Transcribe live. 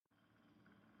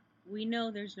We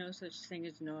know there's no such thing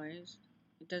as noise.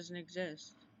 It doesn't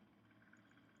exist.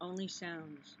 Only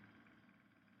sounds.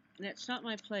 And it's not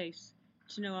my place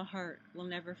to know a heart will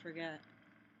never forget.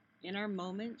 In our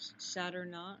moments, sad or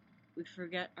not, we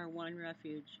forget our one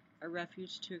refuge, our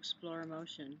refuge to explore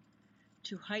emotion,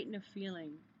 to heighten a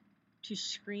feeling, to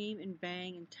scream and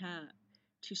bang and tap,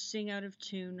 to sing out of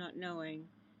tune not knowing,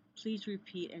 please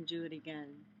repeat and do it again.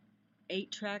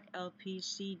 8-track LPs,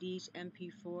 CDs,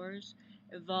 MP4s,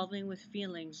 evolving with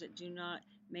feelings that do not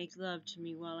make love to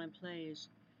me while I'm plays.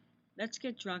 Let's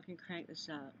get drunk and crank this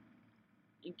up.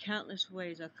 In countless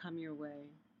ways I'll come your way.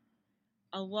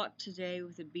 I'll walk today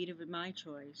with a beat of my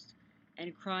choice,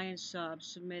 and cry and sob,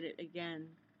 submit it again.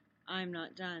 I'm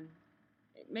not done.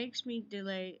 It makes me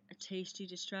delay a tasty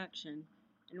distraction,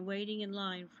 and waiting in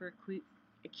line for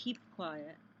a keep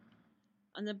quiet.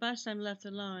 On the bus I'm left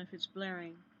alone if it's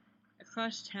blaring.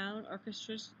 Across town,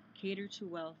 orchestras cater to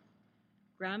wealth.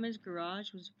 Grandma's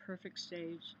garage was a perfect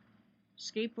stage.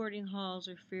 Skateboarding halls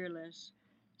are fearless.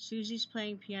 Susie's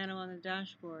playing piano on the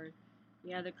dashboard.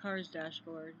 Yeah, the car's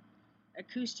dashboard.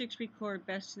 Acoustics record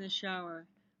best in the shower.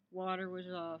 Water was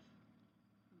off.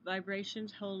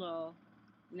 Vibrations hold all.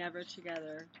 Never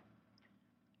together.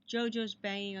 Jojo's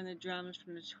banging on the drums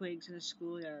from the twigs in the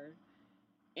schoolyard.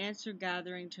 Ants are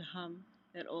gathering to hum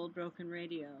that old broken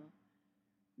radio.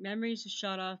 Memories are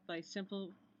shot off by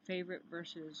simple favorite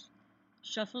verses.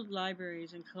 Shuffled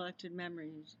libraries and collected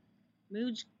memories.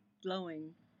 Moods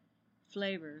glowing.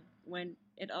 Flavor when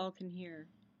it all can hear.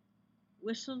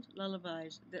 Whistled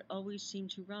lullabies that always seem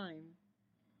to rhyme.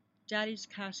 Daddy's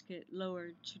casket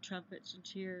lowered to trumpets and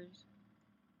tears.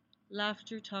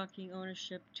 Laughter talking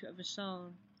ownership of a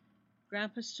song.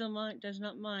 Grandpa still does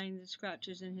not mind the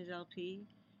scratches in his LP.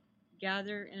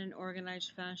 Gather in an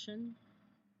organized fashion.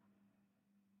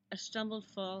 A stumbled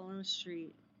fall on the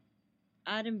street.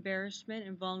 Add embarrassment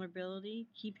and vulnerability.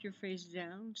 Keep your face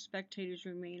down. Spectators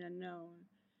remain unknown.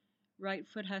 Right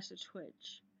foot has to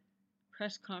twitch.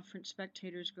 Press conference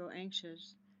spectators grow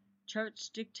anxious. Charts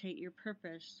dictate your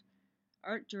purpose.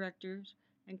 Art directors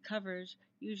and covers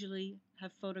usually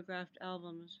have photographed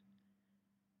albums.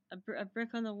 A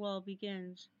brick on the wall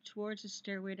begins towards the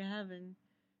stairway to heaven.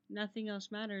 Nothing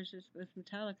else matters with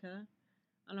Metallica.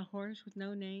 On a horse with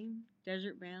no name,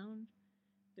 desert bound.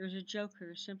 There's a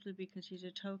joker simply because he's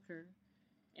a toker,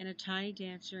 and a tiny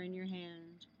dancer in your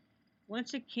hand.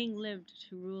 Once a king lived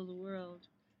to rule the world,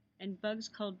 and bugs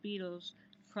called beetles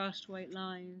crossed white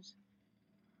lines.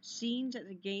 Scenes at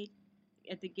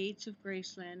the gates of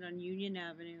Graceland on Union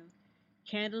Avenue.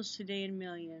 Candles today in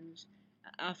millions,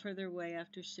 offer their way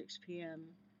after 6 p.m.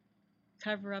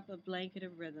 Cover up a blanket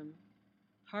of rhythm.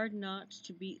 Hard knots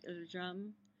to beat the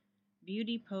drum.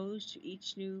 Beauty pose to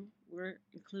each new word,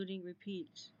 including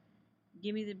repeats.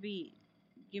 Give me the beat.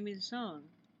 Give me the song.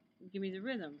 Give me the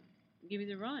rhythm. Give me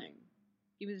the rhyme.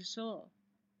 Give me the soul.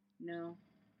 No,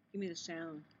 give me the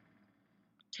sound.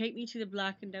 Take me to the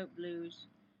blackened out blues.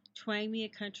 Twang me a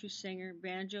country singer,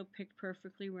 banjo picked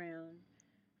perfectly round.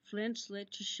 Flints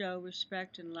lit to show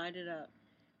respect and light it up.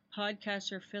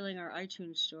 Podcasts are filling our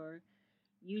iTunes store.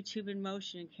 YouTube in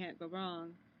motion can't go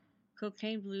wrong.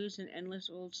 Cocaine blues and endless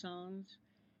old songs.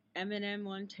 Eminem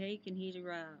one take and he's a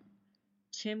rap.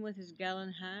 Tim with his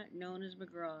gallon hat, known as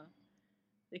McGraw.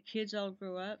 The kids all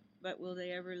grow up, but will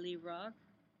they ever leave rock?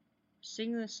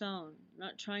 Sing the song,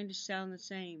 not trying to sound the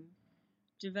same.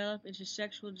 Develop into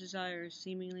sexual desires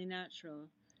seemingly natural,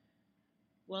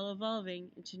 while evolving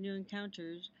into new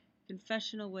encounters,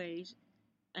 confessional ways,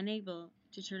 unable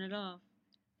to turn it off.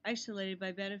 Isolated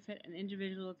by benefit and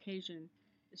individual occasion,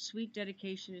 the sweet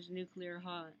dedication is nuclear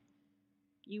hot.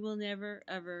 You will never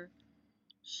ever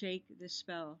shake this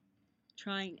spell.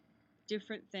 Trying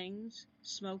different things,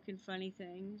 smoking funny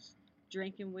things,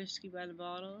 drinking whiskey by the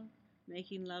bottle,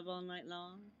 making love all night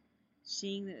long,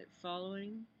 seeing the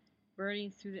following,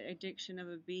 burning through the addiction of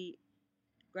a beat.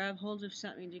 Grab hold of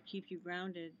something to keep you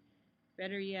grounded.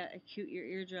 Better yet, acute your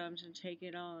eardrums and take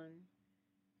it on.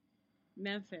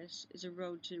 Memphis is a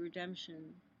road to redemption,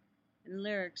 and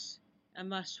lyrics a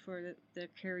must for the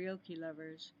karaoke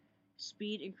lovers.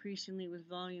 Speed increasingly with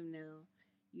volume now.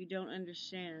 You don't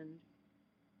understand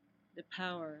the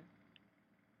power,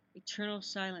 eternal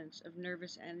silence of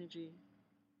nervous energy.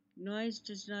 Noise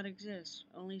does not exist,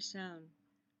 only sound.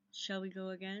 Shall we go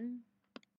again?